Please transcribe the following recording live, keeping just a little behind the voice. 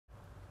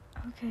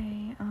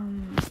Okay,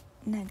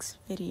 next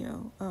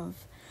video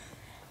of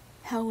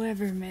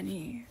however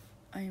many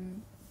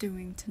I'm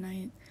doing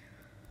tonight.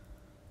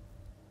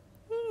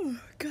 Oh,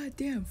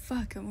 goddamn,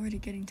 fuck, I'm already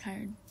getting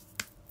tired.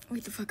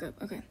 Wake the fuck up,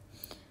 okay.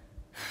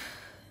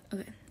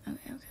 Okay.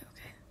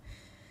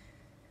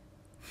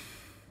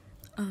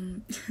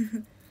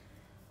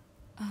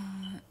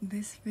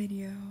 This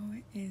video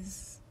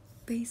is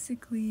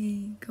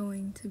basically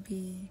going to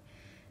be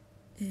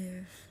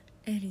if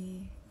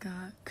Eddie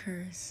got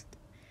cursed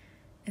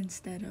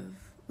instead of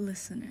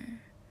listener.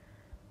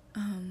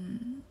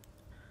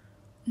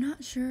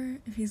 Not sure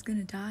if he's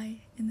gonna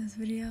die in this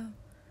video.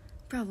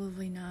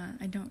 Probably not.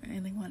 I don't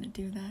really want to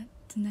do that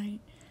tonight.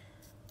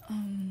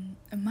 And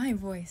my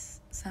voice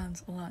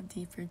sounds a lot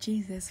deeper.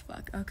 Jesus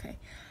fuck. Okay.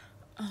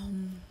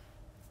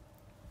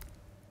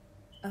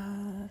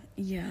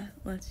 Yeah,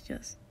 let's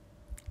just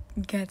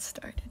get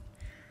started.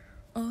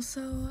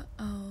 Also,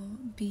 I'll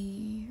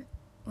be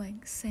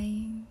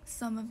saying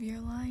some of your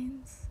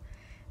lines,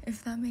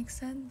 if that makes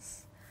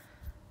sense.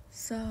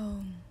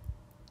 So,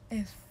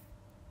 if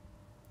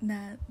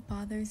that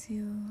bothers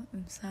you,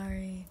 I'm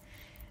sorry.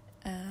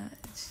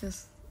 It's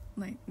just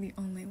the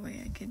only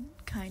way I could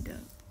kind of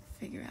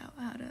figure out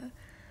how to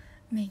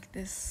make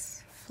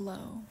this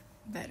flow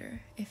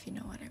better, if you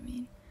know what I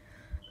mean.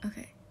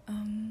 Okay,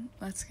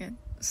 let's get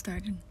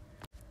started.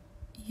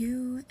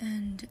 You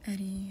and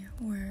Eddie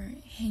were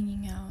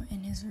hanging out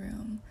in his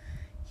room.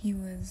 He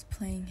was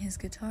playing his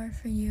guitar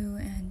for you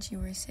and you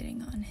were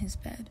sitting on his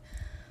bed.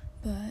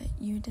 But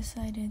you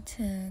decided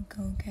to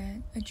go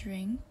get a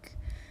drink,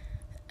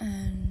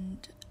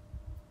 and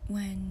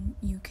when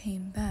you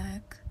came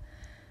back,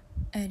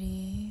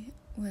 Eddie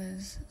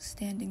was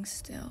standing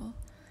still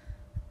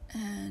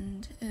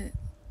and it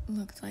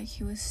looked like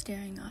he was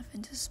staring off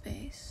into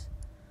space.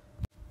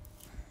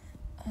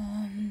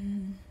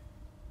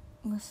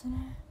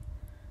 Listener?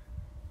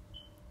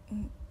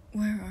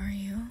 Where are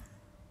you?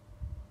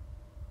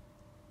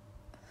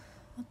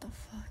 What the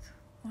fuck?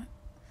 What?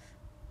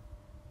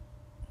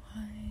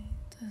 Why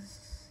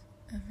does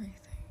everything...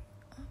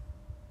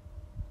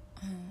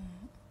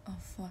 Oh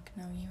fuck,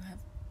 no, you have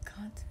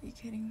got to be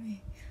kidding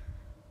me.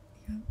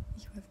 You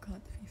have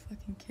got to be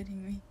fucking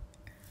kidding me.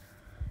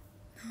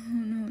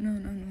 No,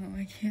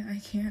 I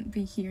can't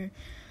be here.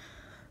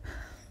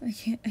 I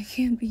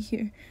can't be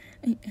here.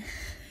 I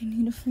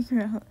need to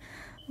figure out.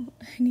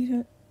 I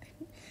need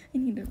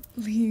to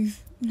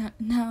leave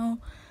now.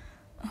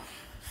 Oh,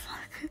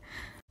 fuck.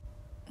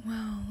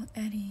 Well,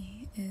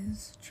 Eddie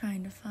is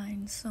trying to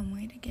find some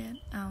way to get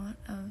out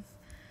of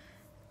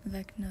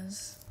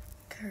Vecna's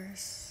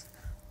curse.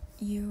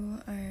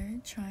 You are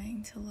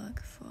trying to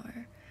look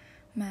for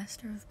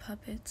Master of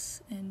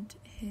Puppets and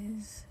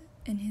his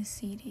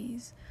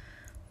CDs,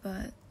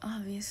 but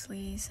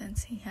obviously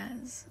since he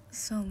has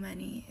so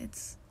many,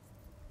 it's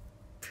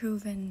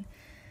proven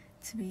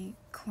to be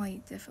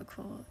quite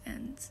difficult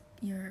and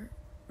you're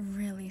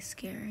really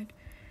scared.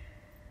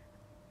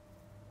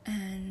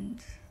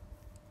 And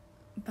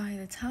by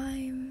the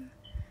time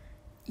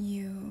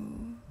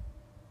you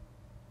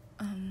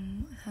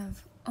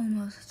have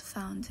almost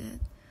found it,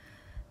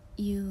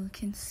 you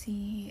can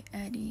see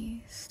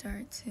Eddie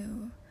start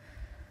to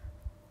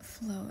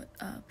float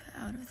up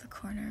out of the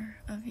corner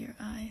of your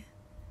eye.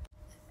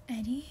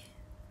 Eddie?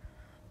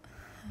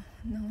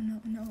 Oh,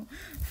 no.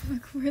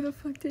 Fuck, where the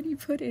fuck did he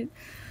put it?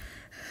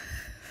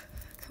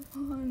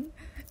 Come on.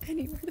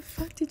 Eddie, where the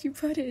fuck did you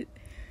put it?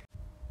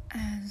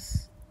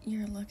 As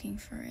you're looking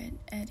for it,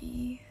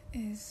 Eddie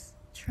is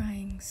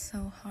trying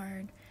so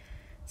hard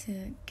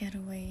to get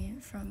away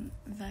from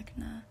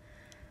Vecna,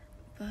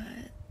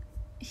 but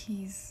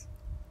he's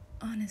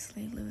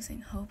honestly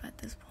losing hope at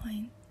this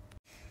point.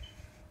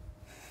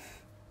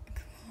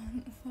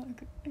 Come on,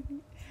 fuck.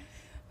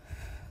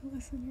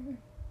 Listener,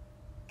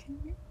 can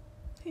you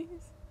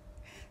please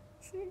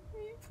save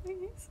me,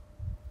 please?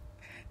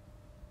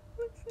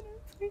 Listener,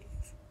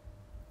 please.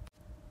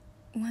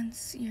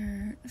 Once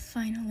you're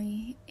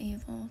finally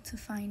able to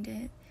find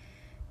it,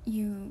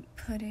 you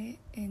put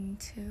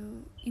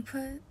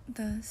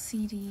the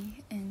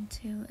CD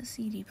into a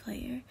CD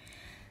player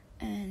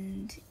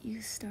and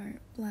you start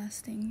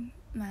blasting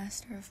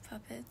Master of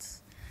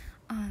Puppets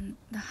on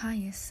the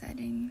highest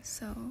setting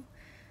so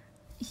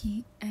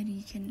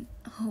Eddie can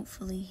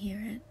hopefully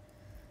hear it.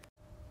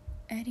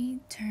 Eddie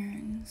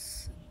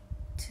turns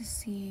to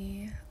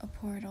see a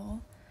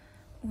portal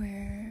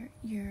where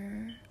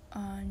you're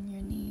on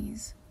your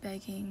knees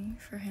begging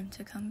for him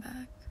to come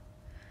back.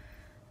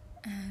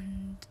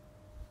 And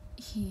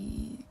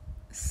he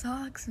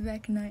socks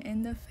Vecna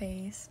in the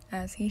face,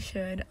 as he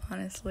should,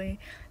 honestly.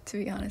 To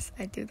be honest,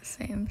 I do the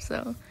same,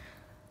 so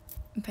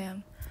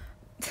bam.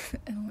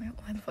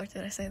 Why the fuck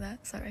did I say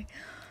that? Sorry.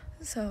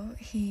 So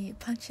he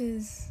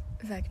punches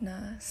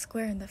Vecna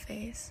square in the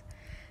face,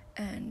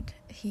 and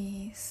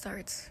he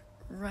starts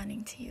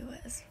running to you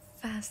as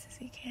fast as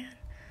he can.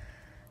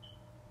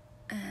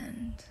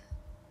 And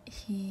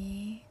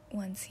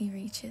once he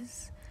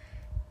reaches,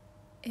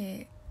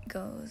 it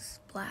goes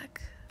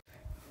black.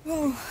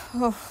 Whoa,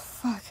 oh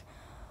fuck.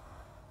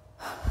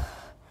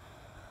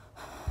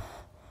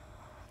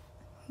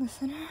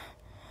 listener.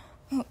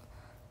 Oh.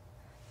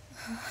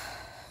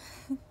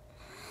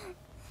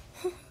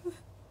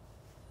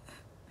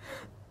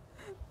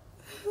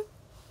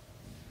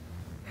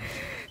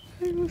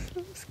 I was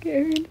so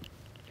scared.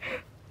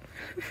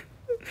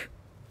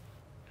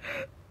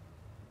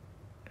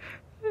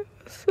 I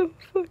was so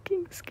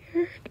fucking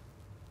scared.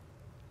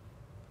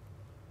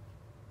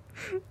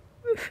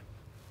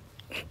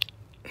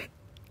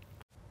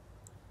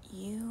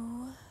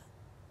 You,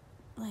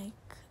 like,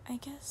 I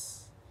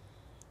guess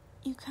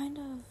you kind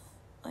of,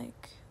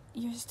 like,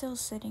 you're still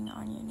sitting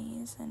on your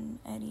knees and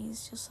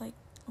Eddie's just, like,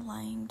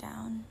 lying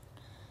down,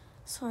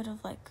 sort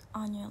of, like,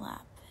 on your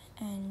lap,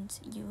 and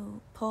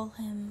you pull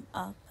him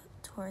up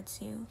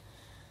towards you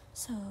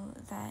so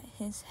that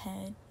his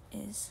head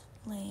is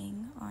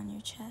laying on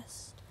your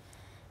chest,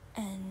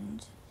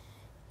 and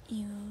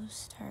you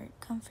start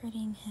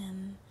comforting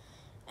him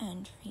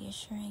and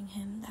reassuring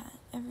him that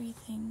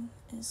everything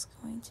is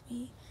going to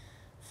be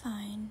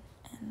fine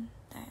and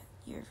that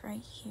you're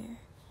right here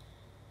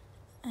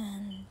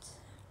and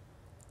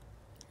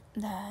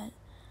that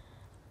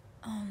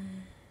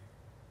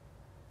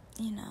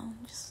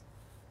just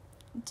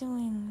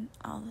doing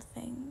all the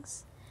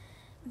things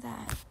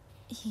that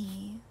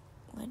he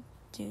would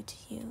do to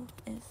you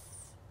if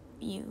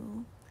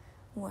you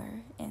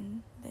were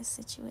in this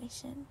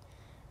situation,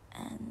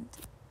 and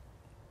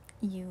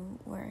you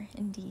were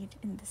indeed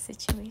in this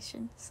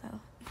situation, so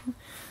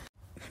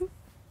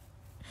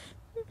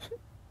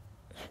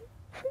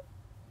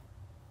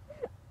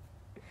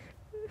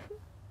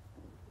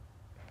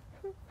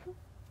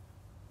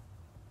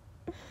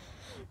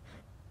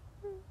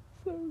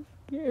so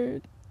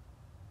scared.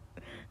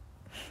 I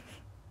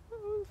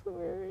was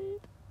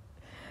worried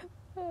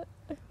that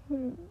I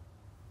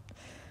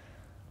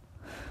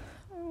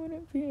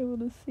wouldn't be able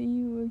to see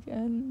you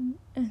again,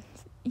 and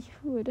you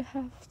would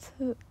have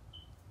to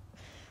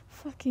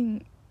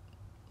fucking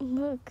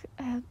look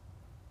at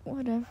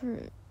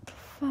whatever the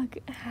fuck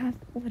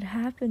would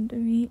happen to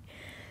me,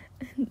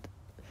 and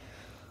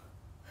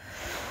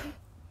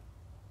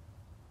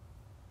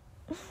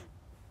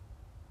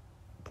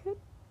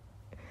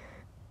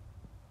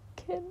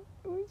can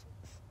we just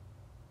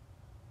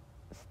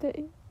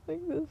stay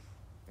like this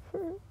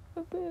for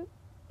a bit?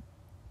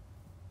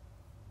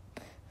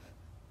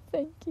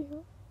 Thank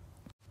you.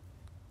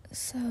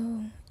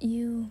 So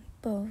you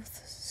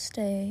both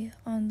stay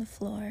on the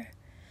floor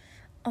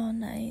all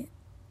night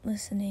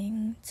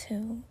listening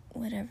to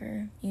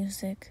whatever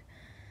music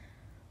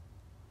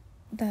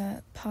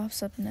that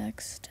pops up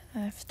next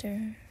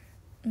after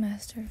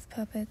Master of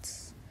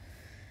Puppets,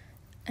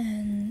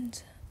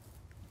 and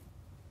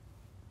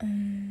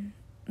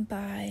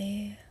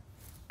by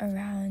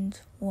around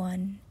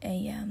 1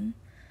 a.m.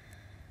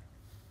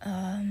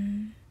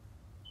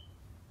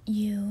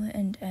 You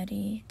and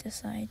Eddie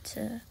decide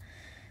to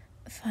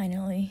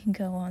finally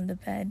go on the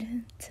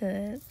bed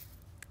to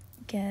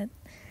get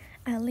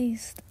at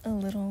least a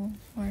little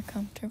more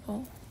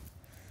comfortable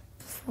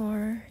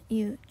before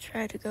you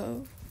try to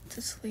go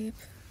to sleep.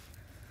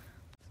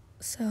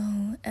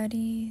 So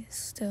Eddie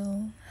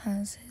still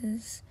has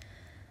his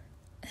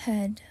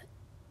head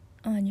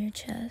on your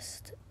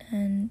chest,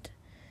 and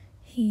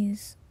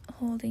he's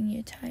holding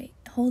you tight,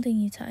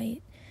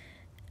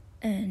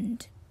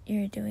 and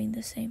you're doing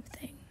the same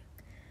thing.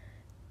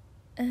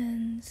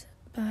 And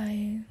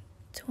by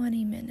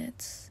 20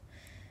 minutes,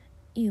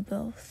 you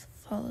both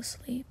fall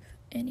asleep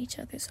in each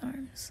other's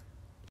arms.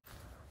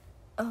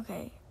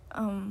 Okay,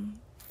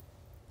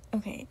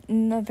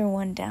 another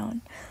one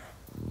down.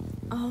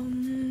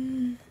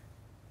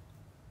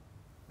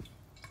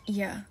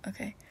 Yeah,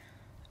 okay.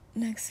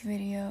 Next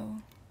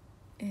video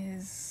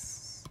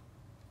is,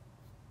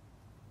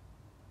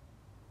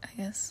 I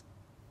guess,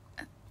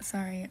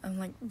 sorry, I'm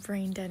like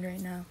brain dead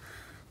right now.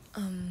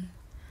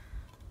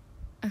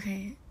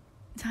 Okay,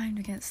 time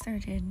to get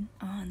started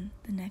on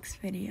the next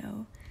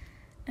video,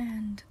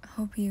 and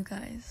hope you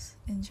guys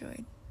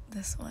enjoyed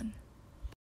this one.